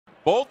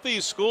Both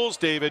these schools,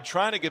 David,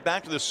 trying to get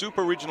back to the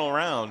super regional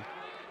round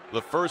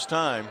the first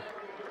time.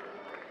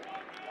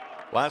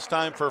 Last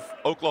time for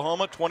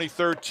Oklahoma,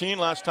 2013.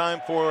 Last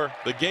time for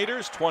the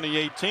Gators,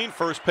 2018.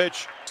 First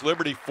pitch,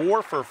 Liberty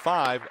 4 for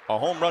 5, a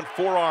home run,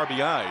 4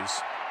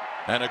 RBIs,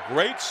 and a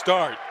great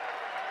start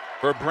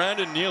for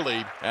Brandon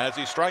Neely as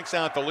he strikes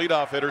out the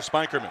leadoff hitter,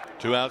 Spikerman.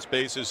 2 outs,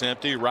 bases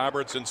empty.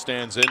 Robertson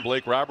stands in.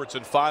 Blake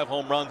Robertson, 5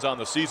 home runs on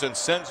the season,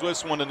 sends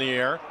this one in the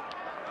air.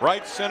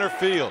 Right center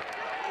field.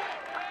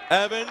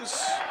 Evans,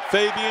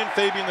 Fabian,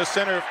 the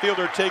center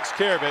fielder, takes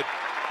care of it,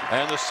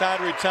 and the side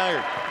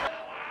retired.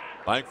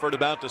 Langford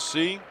about to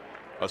see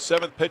a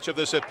 7th pitch of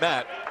this at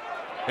bat.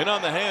 In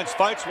on the hands,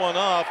 fights one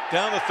off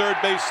down the third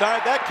base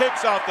side. That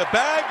kicks off the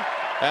bag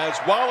as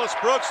Wallace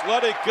Brooks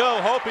let it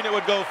go, hoping it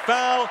would go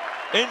foul.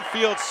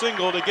 Infield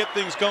single to get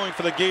things going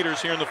for the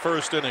Gators here in the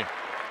first inning.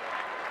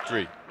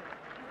 3.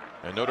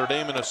 And Notre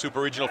Dame in a super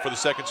regional for the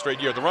 2nd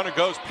straight year. The runner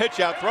goes, pitch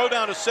out, throw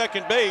down to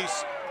second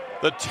base.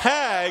 The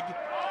tag,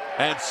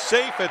 and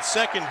safe at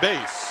second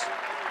base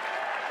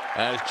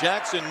as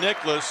Jackson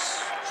Nicholas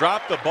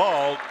dropped the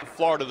ball in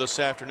Florida this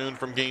afternoon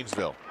from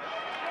Gainesville.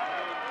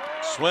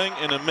 Swing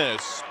and a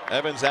miss.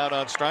 Evans out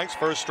on strikes.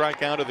 First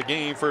strikeout of the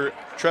game for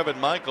Trevin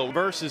Michael.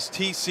 Versus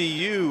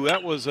TCU.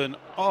 That was an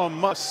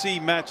must-see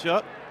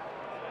matchup.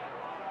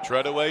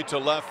 Treadaway to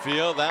left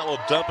field. That will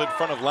dump in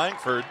front of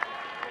Langford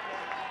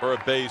for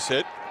a base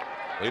hit.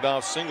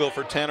 Leadoff single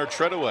for Tanner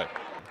Treadaway.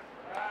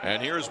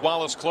 And here's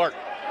Wallace Clark.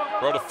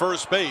 Throw to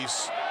first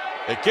base.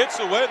 It gets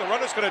away. The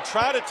runner's going to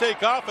try to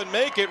take off and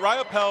make it.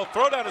 Ryopel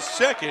throw down to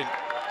second.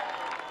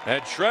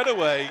 And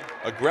Treadaway,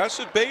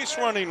 aggressive base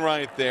running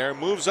right there,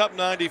 moves up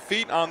 90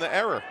 feet on the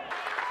error.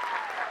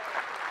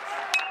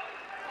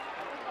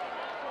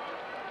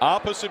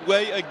 Opposite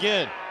way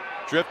again.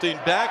 Drifting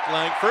back,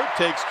 Langford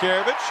takes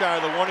care of it. Shy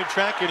of the warning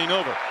track, getting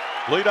over.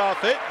 Leadoff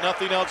hit,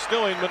 nothing else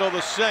doing, middle of the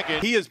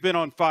 2nd. He has been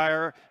on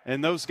fire,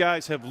 and those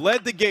guys have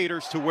led the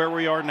Gators to where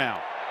we are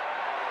now.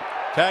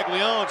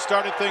 Caglione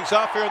starting things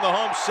off here in the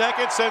home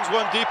 2nd, sends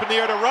one deep in the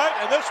air to right,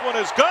 and this one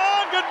is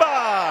gone.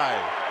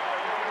 Goodbye.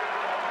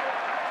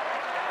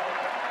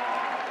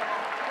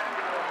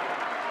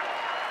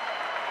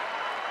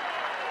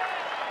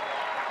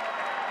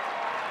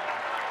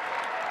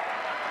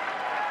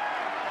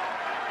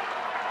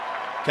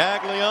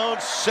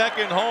 Caglione's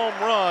 2nd home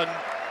run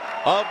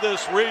of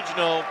this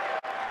regional.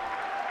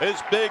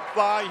 His big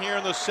fly here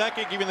in the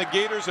 2nd, giving the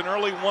Gators an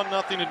early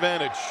 1-0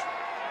 advantage.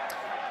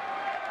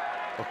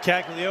 Well,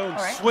 Caglione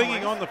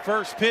swinging on the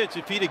first pitch.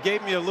 If he'd have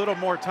gave me a little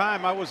more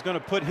time, I was going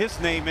to put his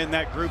name in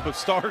that group of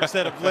stars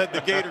that have led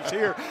the Gators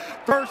here.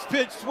 First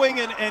pitch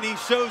swinging, and he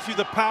shows you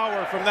the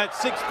power from that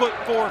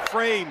 6'4"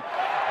 frame.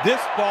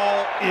 This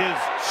ball is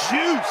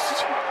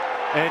juiced,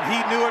 and he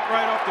knew it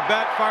right off the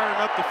bat, firing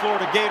up the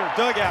Florida Gator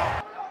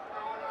dugout.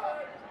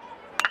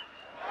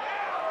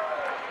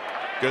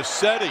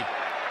 Gassetti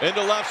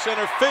into left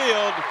center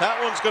field. That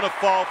one's going to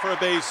fall for a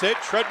base hit.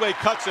 Treadway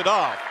cuts it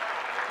off.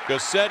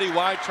 Gassetti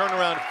wide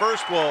turnaround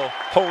first will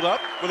hold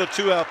up with a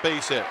 2-out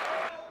base hit.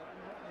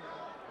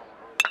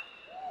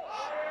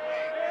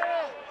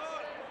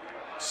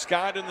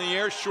 Scott in the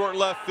air, short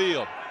left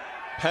field.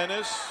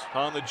 Pennis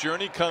on the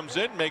journey, comes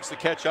in, makes the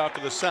catch off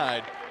to the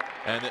side,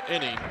 and the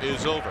inning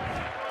is over.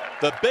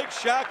 The big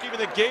shot giving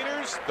the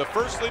Gators the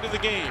first lead of the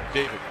game,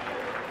 David.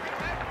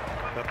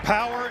 The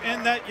power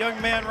in that young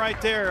man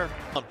right there.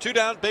 2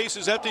 down,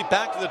 bases empty,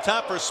 back to the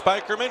top for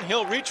Spikerman.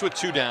 He'll reach with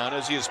 2 down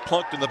as he is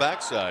plunked in the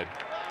backside.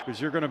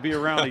 Because you're going to be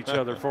around each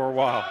other for a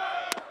while.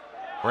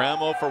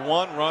 Bramwell for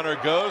 1, runner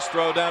goes,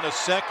 throw down to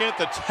second,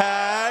 the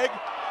tag,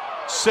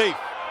 safe.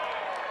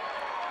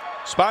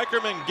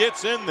 Spikerman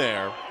gets in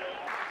there.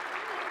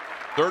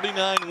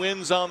 39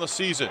 wins on the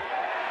season.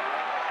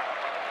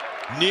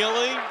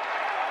 Neely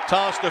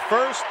tossed to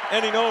first,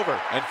 inning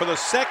over. And for the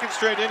 2nd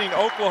straight inning,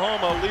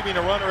 Oklahoma leaving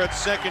a runner at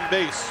second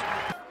base.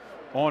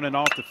 On and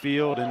off the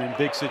field and in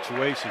big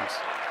situations.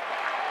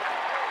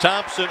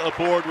 Thompson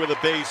aboard with a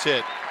base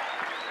hit.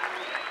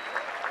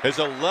 His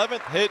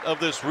 11th hit of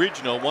this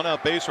regional,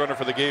 1-out base runner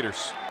for the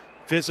Gators.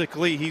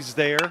 Physically, he's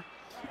there,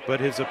 but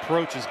his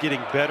approach is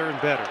getting better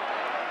and better.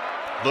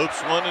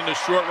 Loops one into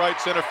short right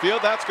center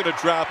field. That's going to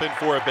drop in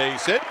for a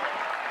base hit.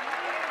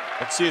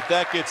 Let's see if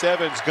that gets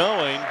Evans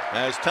going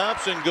as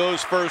Thompson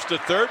goes first to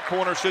third.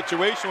 Corner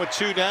situation with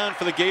 2 down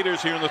for the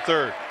Gators here in the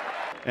 3rd.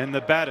 And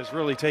the bat is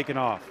really taken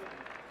off.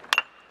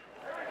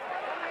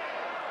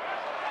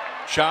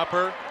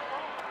 Chopper.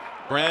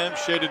 Bram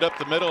shaded up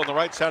the middle on the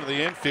right side of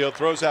the infield.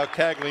 Throws out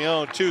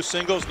Caglione. 2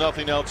 singles,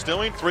 nothing else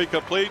doing. 3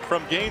 complete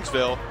from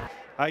Gainesville.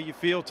 How you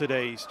feel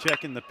today? He's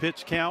checking the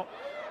pitch count.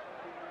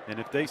 And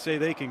if they say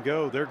they can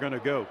go, they're going to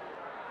go.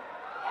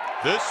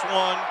 This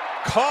one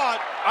caught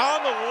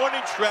on the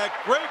warning track.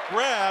 Great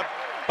grab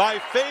by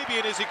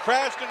Fabian as he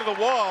crashed into the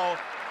wall.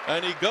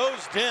 And he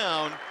goes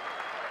down.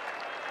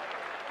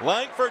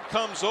 Langford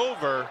comes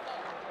over.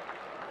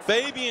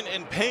 Fabian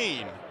in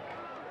pain.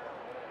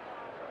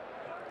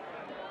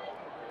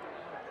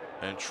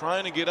 And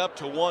trying to get up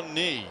to one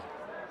knee.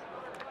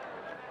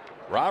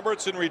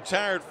 Robertson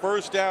retired,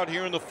 first out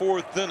here in the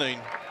 4th inning.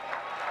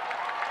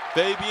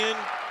 Fabian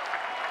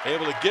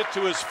able to get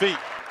to his feet.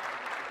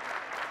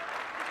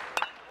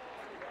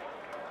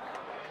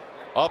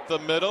 Up the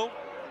middle,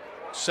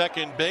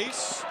 second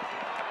base.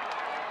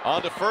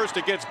 On to first,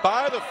 it gets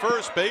by the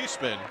first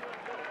baseman,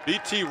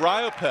 B.T.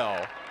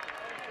 Ryopel.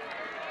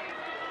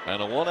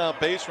 And a 1-out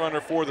base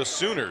runner for the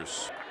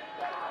Sooners.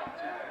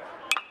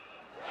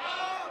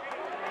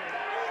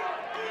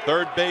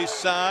 Third base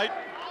side,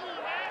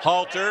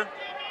 Halter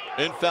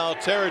in foul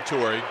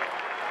territory.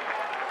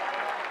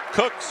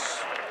 Cooks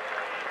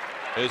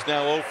is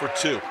now 0 for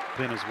 2.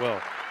 Been as well.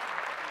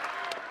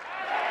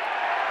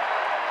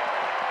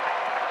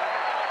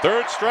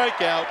 Third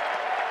strikeout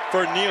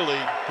for Neely.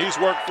 He's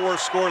worked 4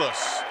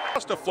 scoreless.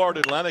 Lost to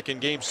Florida Atlantic in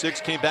Game 6,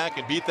 came back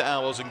and beat the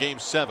Owls in Game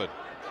 7.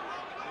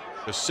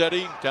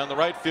 Cassetti down the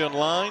right field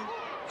line.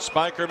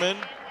 Spikerman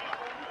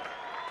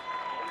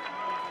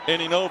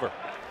inning over.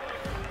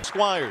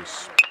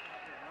 Squires.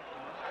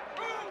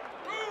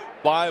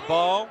 Fly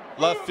ball,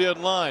 left field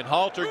line.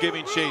 Halter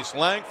giving chase.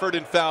 Langford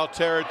in foul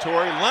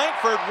territory.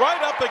 Langford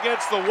right up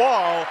against the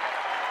wall.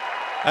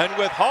 And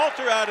with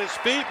Halter at his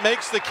feet,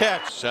 makes the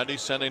catch. Sandy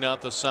sending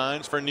out the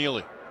signs for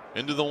Neely.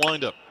 Into the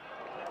windup.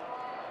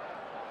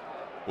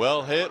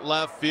 Well hit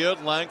left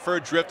field.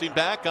 Langford drifting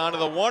back onto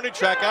the warning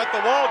track, at the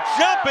wall,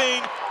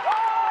 jumping.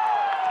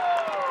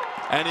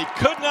 And he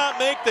could not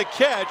make the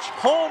catch.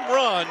 Home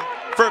run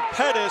for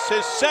Pettis,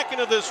 his second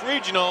of this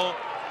regional.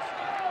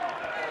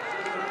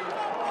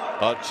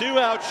 A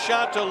 2-out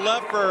shot to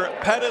left for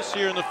Pettis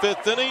here in the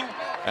 5th inning.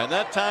 And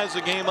that ties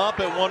the game up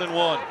at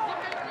 1-1.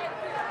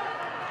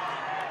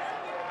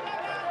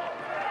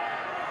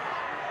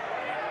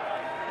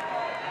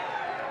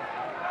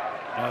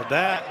 Now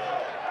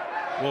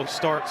that will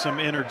start some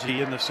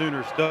energy in the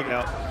Sooners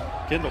dugout.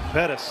 Kendall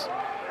Pettis,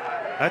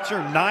 that's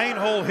your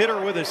 9-hole hitter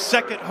with his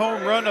second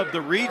home run of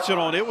the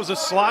regional, and it was a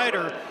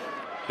slider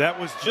that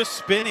was just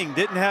spinning,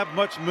 didn't have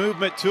much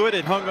movement to it.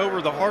 It hung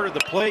over the heart of the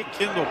plate.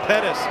 Kendall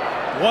Pettis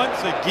once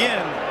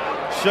again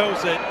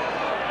shows that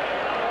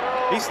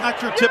he's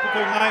not your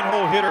typical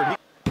 9-hole hitter.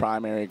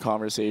 Primary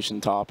conversation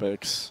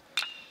topics.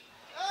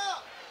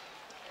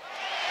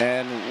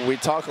 And we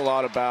talk a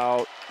lot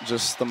about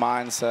just the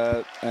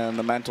mindset and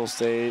the mental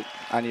state.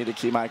 I need to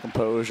keep my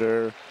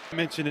composure. I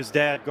mentioned his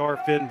dad, Gar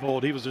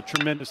Finvold. He was a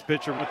tremendous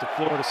pitcher, went to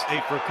Florida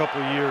State for a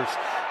couple of years.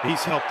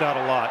 He's helped out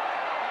a lot.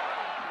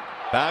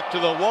 Back to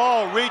the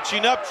wall,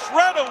 reaching up,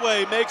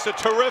 Treadaway makes a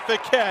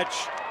terrific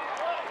catch.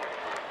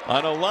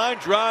 On a line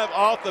drive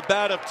off the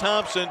bat of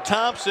Thompson.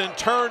 Thompson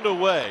turned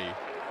away.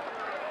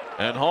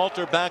 And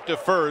Halter back to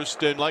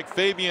first, and like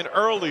Fabian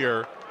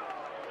earlier,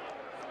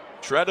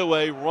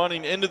 Treadaway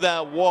running into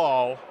that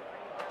wall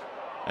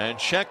and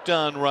checked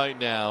on right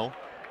now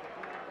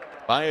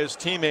by his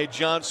teammate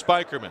John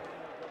Spikerman.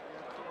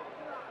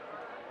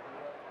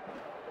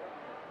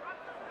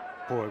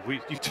 Boy,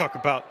 you talk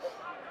about.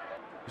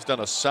 He's done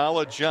a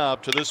solid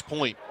job to this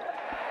point.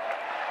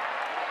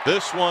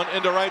 This one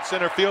into right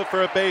center field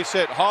for a base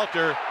hit.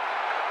 Halter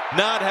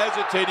not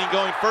hesitating,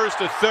 going first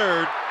to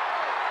third.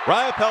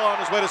 Ryopel on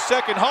his way to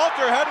second.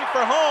 Halter heading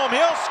for home.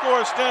 He'll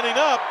score standing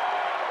up.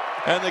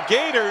 And the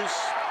Gators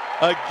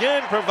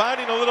again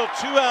providing a little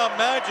 2-out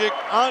magic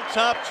on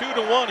top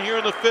 2-1 here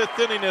in the 5th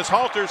inning as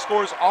Halter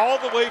scores all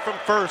the way from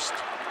first.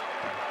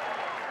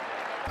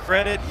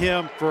 Credit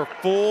him for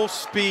full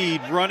speed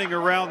running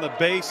around the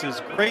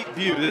bases. Great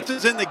view. This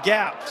is in the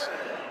gaps.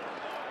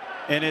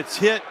 And it's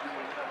hit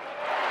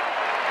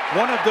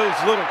one of those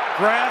little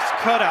grass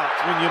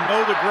cutouts when you mow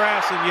the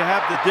grass and you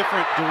have the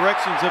different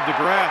directions of the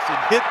grass.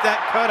 It hit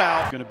that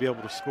cutout. Going to be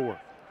able to score.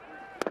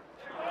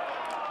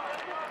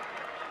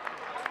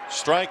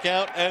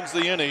 Strikeout ends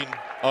the inning.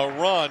 A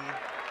run.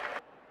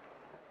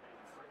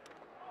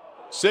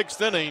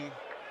 6th inning.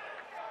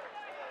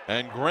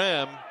 And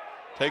Graham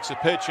takes a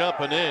pitch up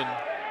and in.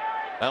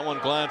 That one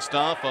glanced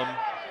off him.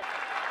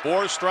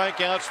 4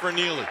 strikeouts for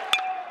Neely.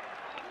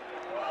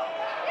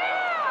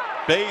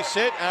 Base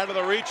hit out of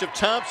the reach of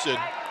Thompson.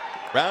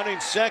 Rounding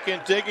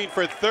second, digging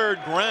for third,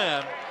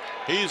 Graham.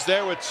 He's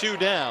there with 2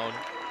 down.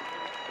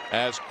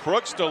 As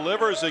Crooks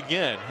delivers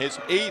again, his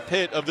 8th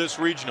hit of this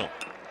regional.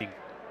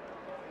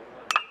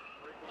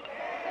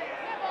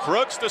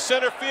 Crooks to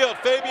center field.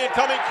 Fabian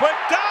coming quick,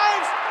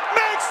 dives,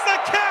 makes the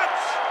catch,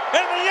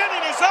 and the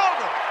inning is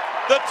over.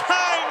 The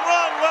tying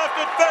run left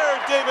at third,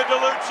 David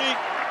DeLucci.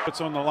 What's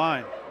on the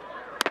line?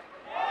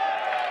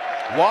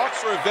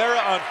 Walks Rivera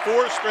on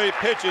 4 straight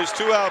pitches,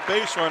 2-out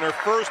base runner,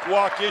 first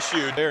walk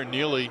issued. There,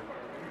 Neely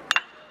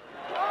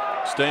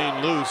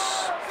staying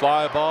loose.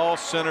 Fly ball,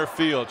 center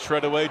field.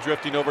 Treadaway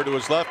drifting over to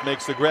his left,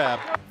 makes the grab.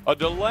 A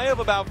delay of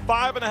about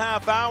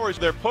 5.5 hours.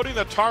 They're putting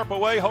the tarp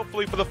away,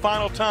 hopefully for the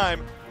final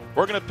time.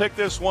 We're going to pick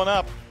this one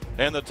up.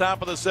 And the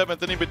top of the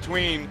 7th inning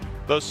between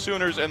the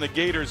Sooners and the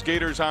Gators.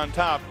 Gators on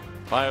top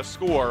by a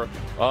score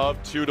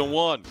of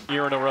 2-1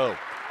 here in a row.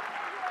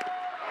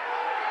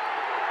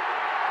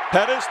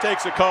 Pettis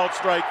takes a called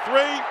strike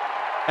 3,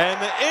 and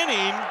the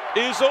inning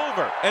is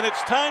over. And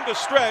it's time to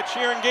stretch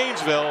here in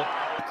Gainesville.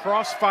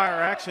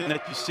 crossfire action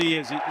that you see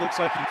as it looks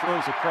like he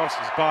throws across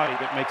his body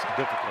that makes it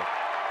difficult.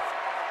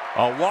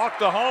 A walk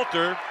to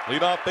Halter,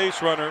 leadoff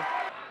base runner.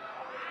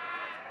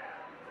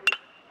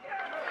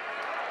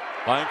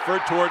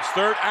 Langford towards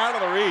third, out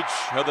of the reach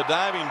of the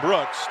diving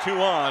Brooks.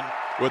 2 on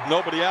with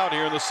nobody out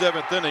here in the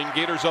 7th inning.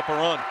 Gators up a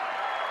run.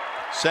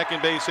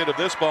 Second base hit of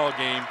this ball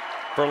game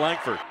for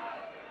Langford.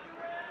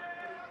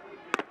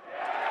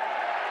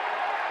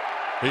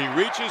 He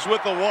reaches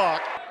with the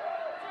walk.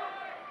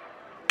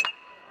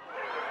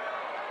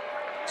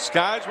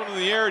 Skies one in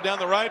the air down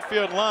the right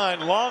field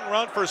line. Long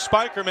run for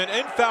Spikerman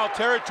in foul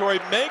territory.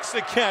 Makes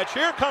the catch.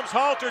 Here comes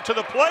Halter to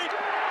the plate.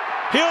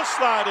 He'll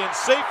slide in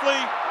safely.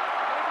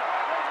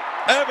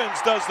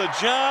 Evans does the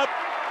job.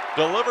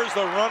 Delivers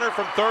the runner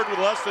from third with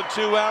less than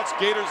 2 outs.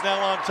 Gators now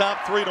on top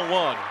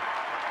 3-1.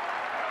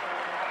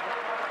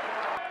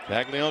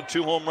 Caglione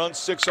 2 home runs,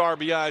 6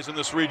 RBIs in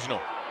this regional.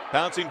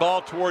 Bouncing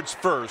ball towards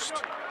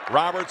first.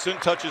 Robertson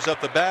touches up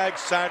the bag.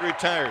 Side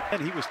retired.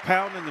 And he was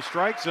pounding the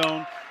strike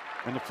zone,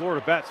 and the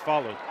Florida bats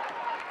followed.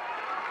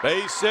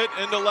 Base hit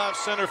into left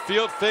center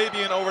field.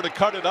 Fabian over to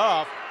cut it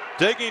off.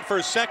 Digging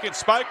for second.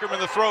 Spikerman.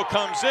 The throw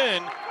comes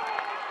in.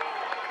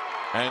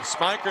 And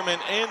Spikerman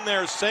in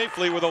there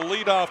safely with a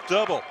leadoff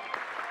double.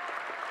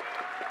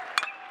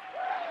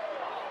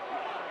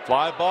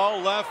 Fly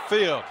ball left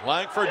field.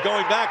 Langford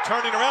going back,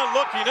 turning around,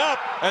 looking up,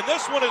 and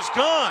this one is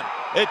gone.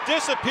 It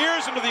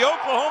disappears into the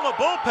Oklahoma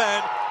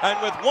bullpen, and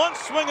with one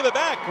swing of the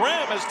bat,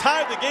 Graham has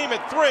tied the game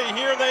at 3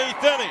 here in the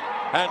 8th inning.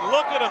 And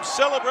look at him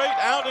celebrate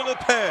out in the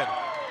pen.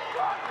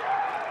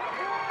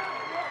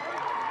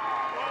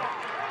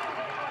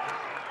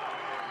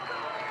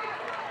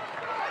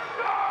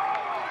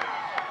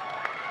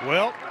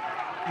 Well,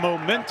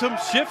 momentum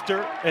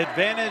shifter,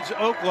 advantage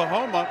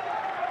Oklahoma.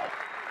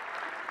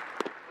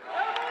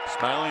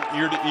 Smiling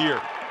ear to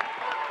ear.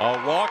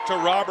 A walk to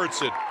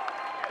Robertson.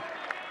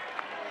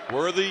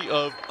 Worthy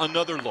of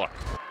another look.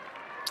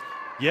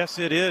 Yes,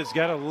 it is.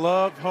 Got to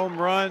love home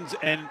runs,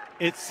 and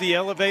it's the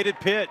elevated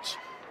pitch.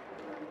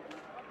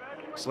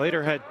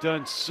 Slater had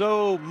done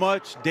so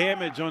much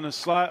damage on a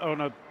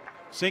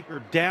sinker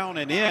down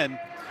and in,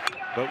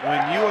 but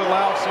when you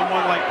allow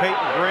someone like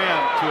Peyton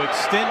Graham to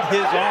extend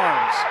his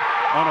arms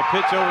on a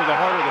pitch over the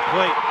heart of the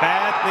plate,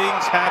 bad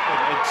things happen.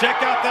 And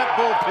check out that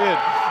bullpen.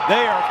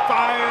 They are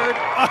fired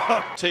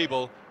up.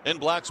 Table in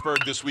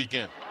Blacksburg this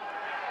weekend.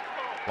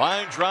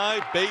 Line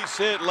drive, base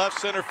hit, left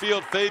center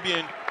field.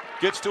 Fabian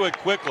gets to it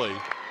quickly.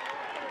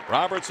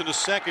 Robertson to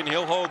second.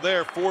 He'll hold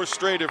there. 4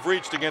 straight have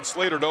reached against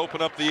Slater to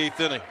open up the 8th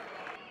inning.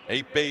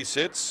 8 base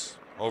hits,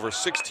 over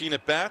 16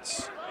 at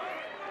bats.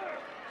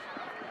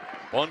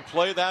 1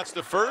 play, that's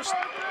the first.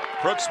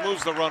 Crooks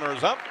moves the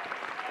runners up.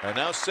 And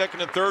now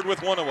second and third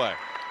with 1 away.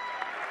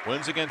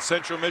 Wins against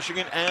Central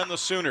Michigan and the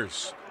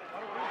Sooners.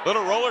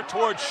 Little roller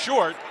towards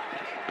short.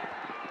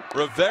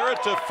 Rivera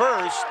to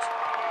first.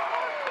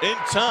 In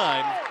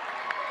time.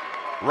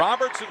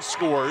 Robertson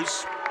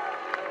scores.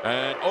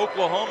 And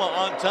Oklahoma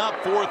on top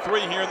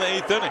 4-3 here in the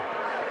 8th inning.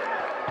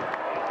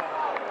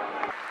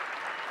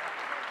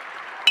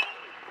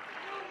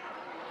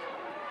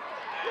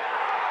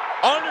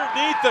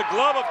 Underneath the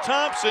glove of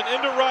Thompson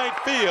into right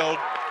field.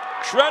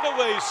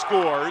 Treadaway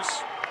scores.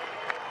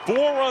 4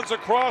 runs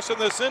across in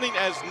this inning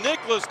as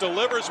Nicholas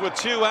delivers with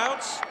 2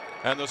 outs.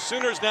 And the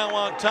Sooners now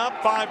on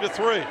top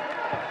 5-3.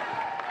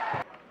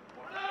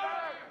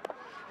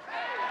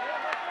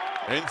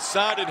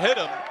 Inside it hit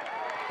him.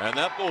 And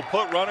that will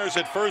put runners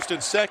at first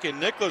and second.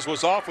 Nicholas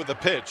was off with the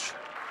pitch.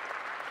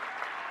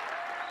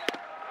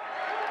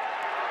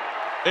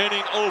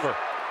 Inning over.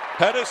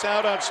 Pettis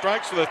out on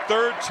strikes for the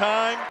 3rd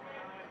time.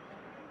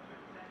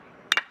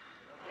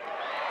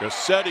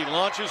 Gassetti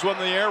launches one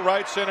in the air,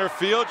 right center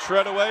field.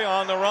 Treadaway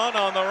on the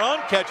run,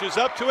 catches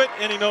up to it,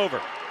 inning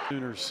over.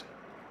 Sooners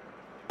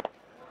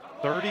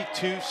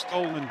 32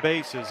 stolen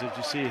bases, as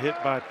you see a hit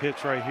by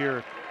pitch right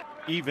here.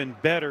 Even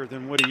better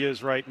than what he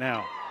is right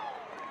now.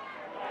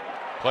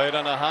 Played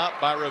on a hop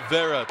by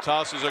Rivera,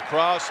 tosses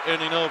across,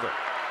 inning over.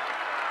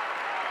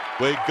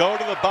 We go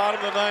to the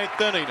bottom of the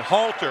 9th inning.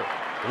 Halter,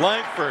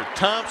 Langford,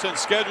 Thompson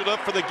scheduled up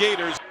for the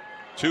Gators.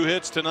 2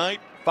 hits tonight,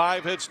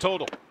 5 hits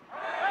total.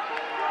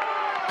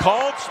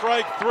 Called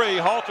strike 3.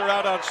 Halter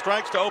out on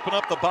strikes to open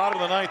up the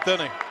bottom of the 9th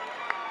inning.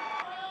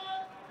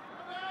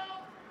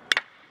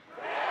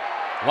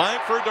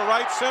 Langford to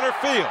right center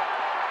field.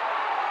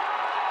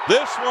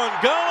 This one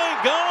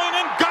going,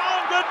 and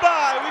gone.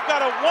 Goodbye. We've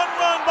got a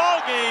 1-run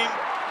ball game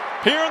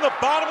here in the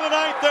bottom of the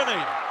 9th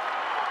inning.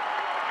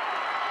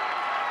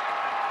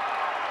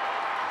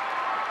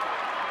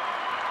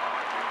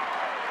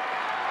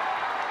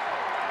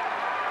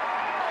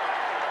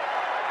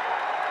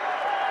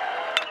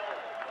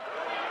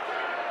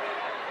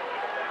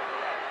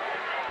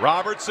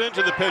 Robertson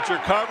to the pitcher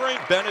covering.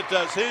 Bennett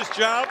does his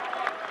job.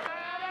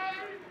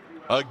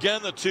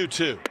 Again, the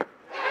 2-2.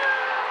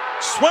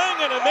 Swing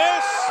and a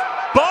miss.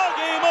 Ball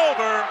game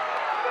over.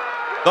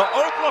 The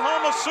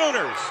Oklahoma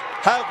Sooners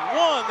have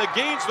won the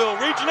Gainesville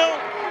Regional,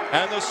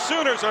 and the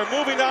Sooners are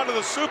moving on to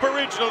the Super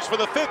Regionals for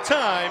the 5th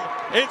time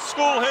in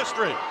school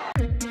history.